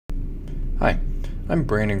Hi, I'm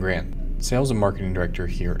Brandon Grant, Sales and Marketing Director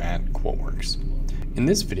here at QuoteWerks. In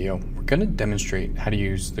this video, we're going to demonstrate how to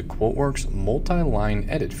use the QuoteWerks multi-line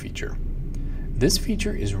edit feature. This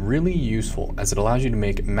feature is really useful as it allows you to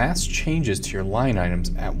make mass changes to your line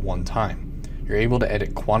items at one time. You're able to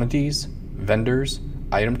edit quantities, vendors,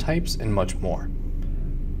 item types, and much more.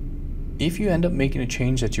 If you end up making a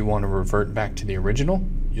change that you want to revert back to the original,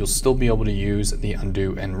 you'll still be able to use the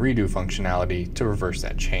undo and redo functionality to reverse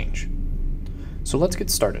that change. So let's get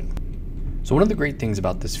started. So one of the great things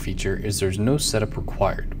about this feature is there's no setup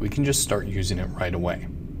required. We can just start using it right away.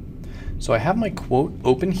 So I have my quote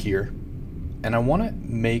open here, and I want to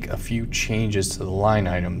make a few changes to the line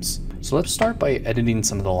items. So let's start by editing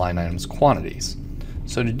some of the line items quantities.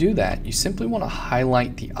 So to do that, you simply want to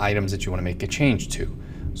highlight the items that you want to make a change to.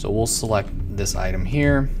 So we'll select this item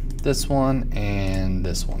here, this one, and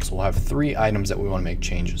this one. So we'll have 3 items that we want to make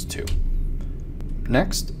changes to.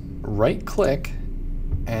 Next, right click,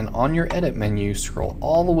 and on your edit menu, scroll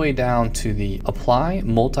all the way down to the Apply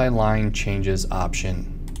Multi-Line Changes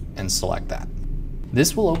option and select that.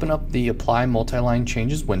 This will open up the Apply Multi-Line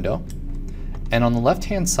Changes window, and on the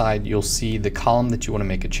left-hand side, you'll see the column that you want to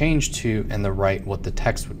make a change to, and the right what the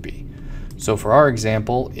text would be. So for our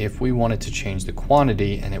example, if we wanted to change the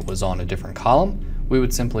quantity and it was on a different column, we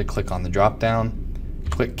would simply click on the drop-down,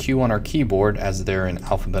 click Q on our keyboard as they're in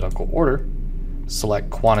alphabetical order, select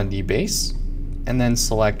quantity base, and then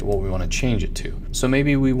select what we want to change it to. So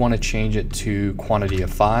maybe we want to change it to quantity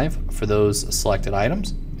of 5 for those selected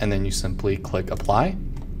items, and then you simply click apply,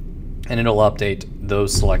 and it'll update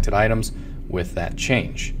those selected items with that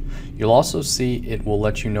change. You'll also see it will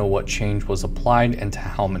let you know what change was applied and to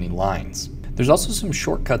how many lines. There's also some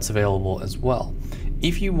shortcuts available as well.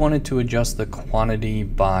 If you wanted to adjust the quantity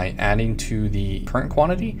by adding to the current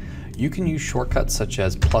quantity, you can use shortcuts such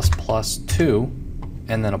as ++2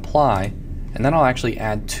 and then apply, and then I'll actually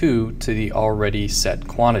add 2 to the already set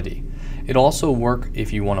quantity. It'll also work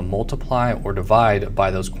if you want to multiply or divide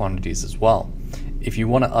by those quantities as well. If you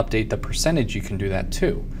want to update the percentage, you can do that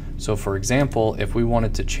too. So for example, if we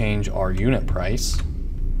wanted to change our unit price,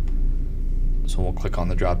 so we'll click on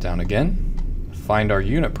the drop down again, find our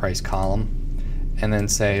unit price column, and then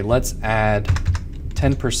say let's add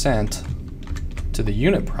 10% to the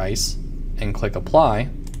unit price and click apply.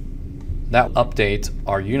 That will update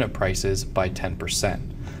our unit prices by 10%.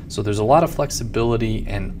 So there's a lot of flexibility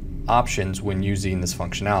and options when using this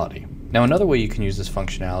functionality. Now another way you can use this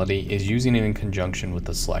functionality is using it in conjunction with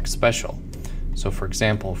the select special. So for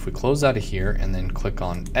example, if we close out of here and then click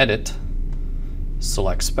on edit,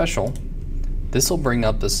 select special, this will bring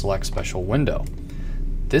up the select special window.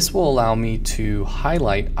 This will allow me to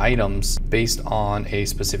highlight items based on a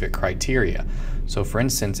specific criteria. So for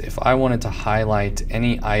instance, if I wanted to highlight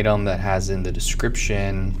any item that has in the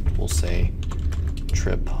description, we'll say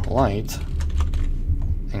trip light,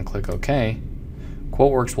 and click OK,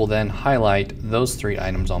 QuoteWerks will then highlight those 3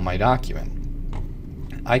 items on my document.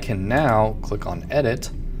 I can now click on Edit,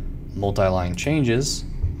 Multi-Line Changes,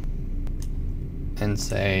 and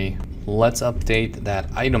say, let's update that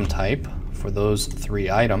item type for those 3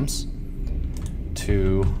 items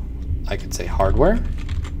to, I could say hardware.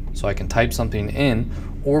 So I can type something in,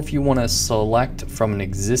 or if you want to select from an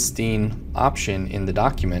existing option in the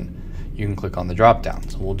document, you can click on the drop down.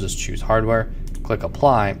 So we'll just choose hardware, click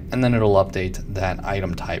apply, and then it'll update that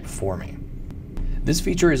item type for me. This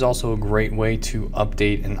feature is also a great way to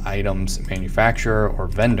update an item's manufacturer or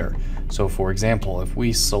vendor. So for example, if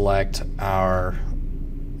we select our,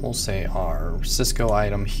 we'll say our Cisco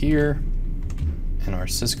item here and our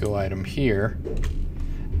Cisco item here,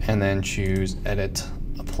 and then choose edit,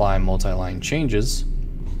 apply multi-line changes,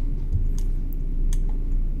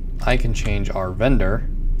 I can change our vendor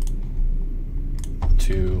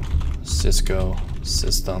to Cisco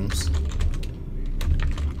Systems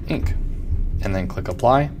Inc. and then click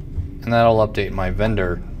apply, and that'll update my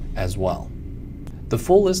vendor as well. The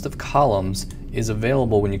full list of columns is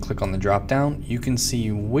available when you click on the drop down. You can see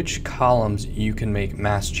which columns you can make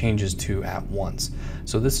mass changes to at once.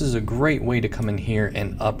 So this is a great way to come in here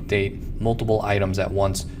and update multiple items at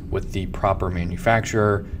once with the proper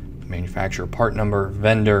manufacturer, manufacturer part number,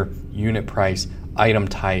 vendor, unit price, item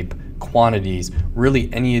type, quantities, really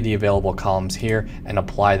any of the available columns here, and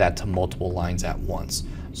apply that to multiple lines at once.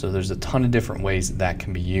 So there's a ton of different ways that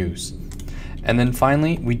can be used. And then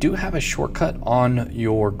finally, we do have a shortcut on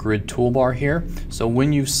your grid toolbar here. So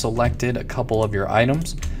when you've selected a couple of your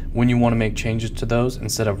items, when you want to make changes to those,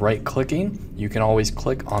 instead of right clicking, you can always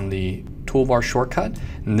click on the toolbar shortcut,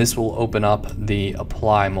 and this will open up the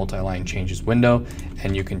Apply Multi-Line Changes window,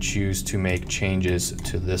 and you can choose to make changes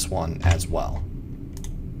to this one as well.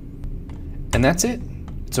 And that's it.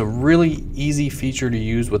 It's a really easy feature to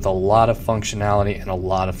use with a lot of functionality and a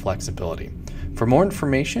lot of flexibility. For more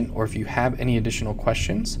information, or if you have any additional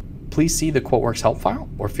questions, please see the QuoteWerks help file,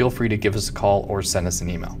 or feel free to give us a call or send us an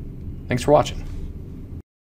email. Thanks for watching.